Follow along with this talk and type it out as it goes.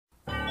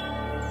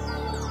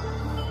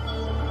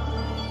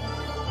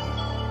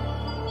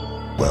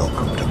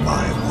Welcome to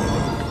my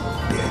world,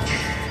 bitch.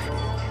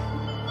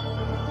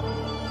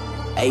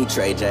 Hey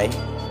Trey J,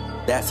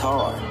 that's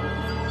hard.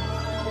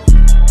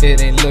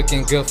 It ain't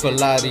looking good for a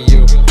lot of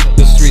you.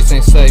 The streets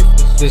ain't safe,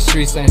 the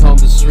streets ain't home,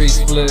 the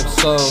streets flip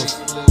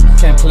souls.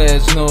 Can't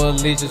pledge no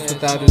allegiance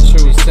without a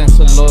true sense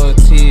of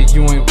loyalty.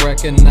 You ain't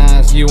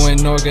recognized, you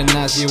ain't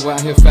organized. You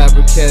out here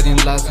fabricating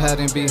lies,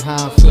 hiding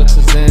behind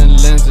filters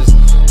and lenses.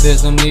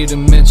 There's no need to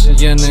mention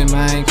your name,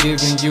 I ain't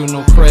giving you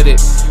no credit.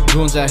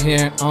 Goons out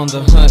here on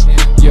the hunt,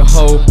 your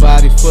whole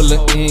body full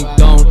of ink,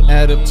 don't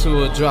add up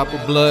to a drop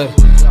of blood.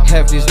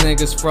 Half these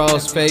niggas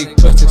frauds, fake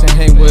pussies, and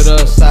hang with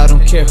us. I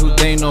don't care who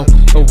they know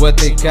or what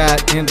they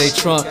got in they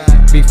trunk.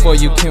 Before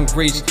you can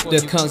reach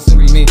the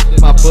constant me,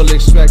 my bullet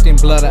extracting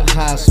blood at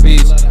high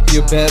speeds.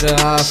 You're better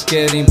off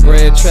getting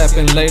bread,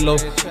 trapping, lay low.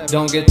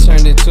 Don't get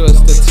turned into a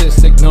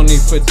statistic, no need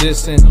for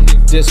dissing.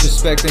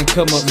 Disrespecting,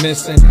 come up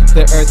missing.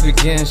 The earth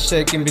began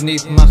shaking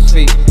beneath my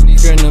feet.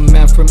 Fearing a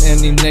man from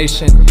any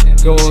nation,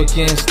 go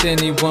against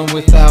anyone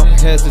without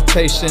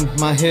hesitation.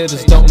 My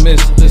hitters don't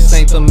miss, this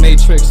ain't the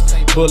Matrix.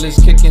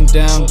 Bullets kicking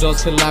down,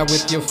 doors collide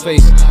with your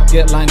face.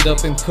 Get lined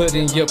up and put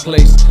in your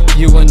place.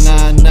 You and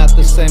I are not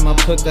the same, I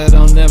put that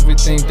on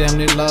everything. Damn,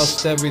 they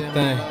lost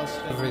everything.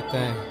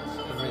 Everything.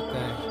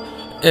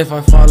 If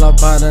I fall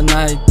out by the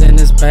night, then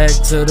it's back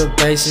to the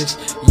basics.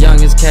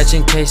 Youngins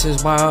catching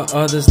cases while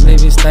others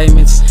leaving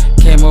statements.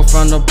 Came up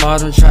from the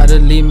bottom, tried to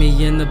leave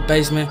me in the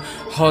basement.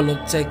 Hold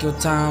up, take your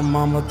time,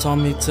 mama told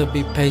me to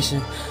be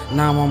patient.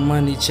 Now I'm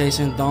money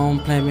chasing,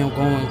 don't blame me, I'm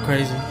going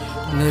crazy.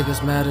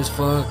 Niggas mad as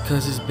fuck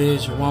cause this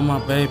bitch want my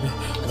baby.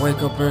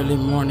 Wake up early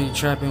morning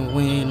trapping,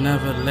 we ain't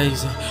never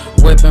lazy.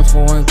 Whipping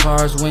foreign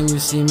cars, when you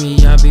see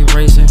me I be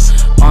racing.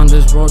 On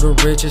this road to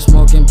riches,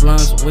 smoking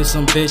blunts with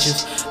some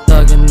bitches.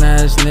 Thuggin'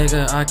 ass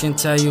nigga, I can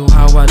tell you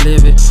how I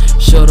live it.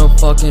 Shoulda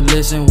fucking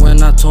listened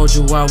when I told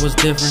you I was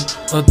different.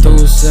 A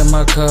deuce in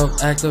my cup,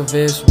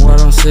 activist, what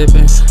I'm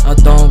sipping. I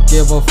don't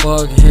give a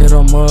fuck, hit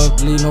 'em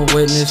up, leave no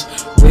witness.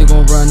 We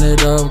gon' run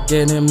it up,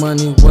 getting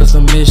money was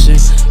the mission.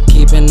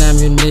 Keeping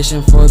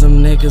ammunition for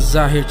them niggas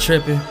out here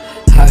tripping.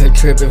 Out here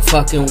tripping,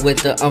 fucking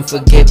with the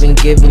unforgiving,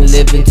 giving,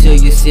 living till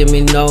you see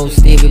me know.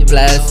 Stevie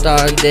blast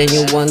star, then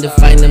you wonder,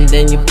 find them,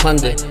 then you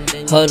ponder.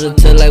 Huddle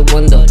till I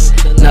wonder.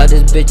 Now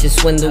this bitch is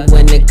swindle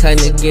when it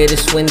kinda get it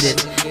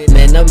swindled.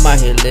 Man, I'm out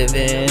here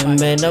living,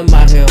 man, I'm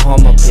out here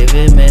on my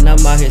pivot. Man,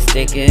 I'm out here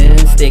sticking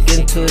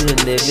to the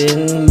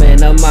living.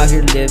 Man, I'm out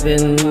here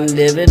living,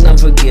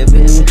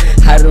 unforgiving.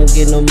 I don't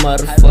get no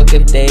motherfuck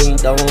if they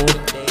don't.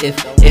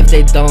 If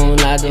they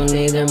don't, I don't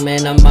either.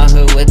 Man, I'm out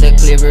here with the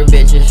cleaver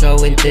bitches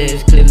showing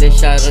this. Cleveland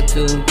shot or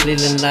two,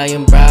 Cleveland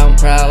lion, brown,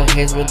 proud.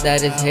 Haze with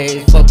that is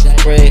haze, fuck the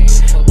spray.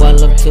 One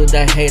love to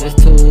the haters,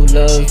 two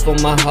loves for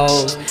my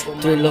hoes.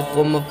 Three love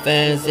for my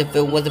fans. If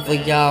it wasn't for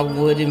y'all,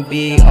 wouldn't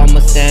be on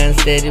my stand.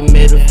 Steady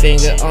middle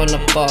finger on the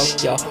fuck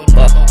y'all.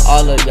 But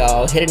all of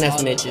y'all, hitting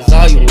ass bitches,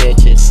 all you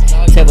bitches.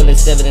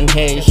 TB3 and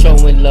haze,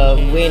 showing love,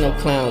 we ain't no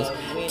clowns.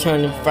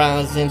 Turning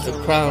frowns into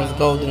crowns,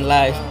 golden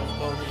life.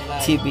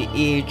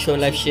 TBE,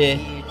 Trilllif3 shit,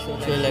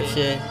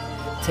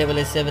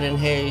 TB3 and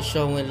haze,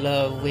 showing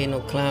love, we ain't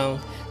no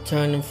clowns.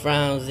 Turning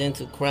frowns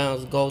into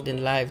crowns,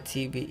 golden life,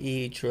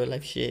 TBE,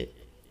 Trilllif3 shit,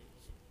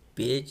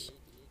 bitch.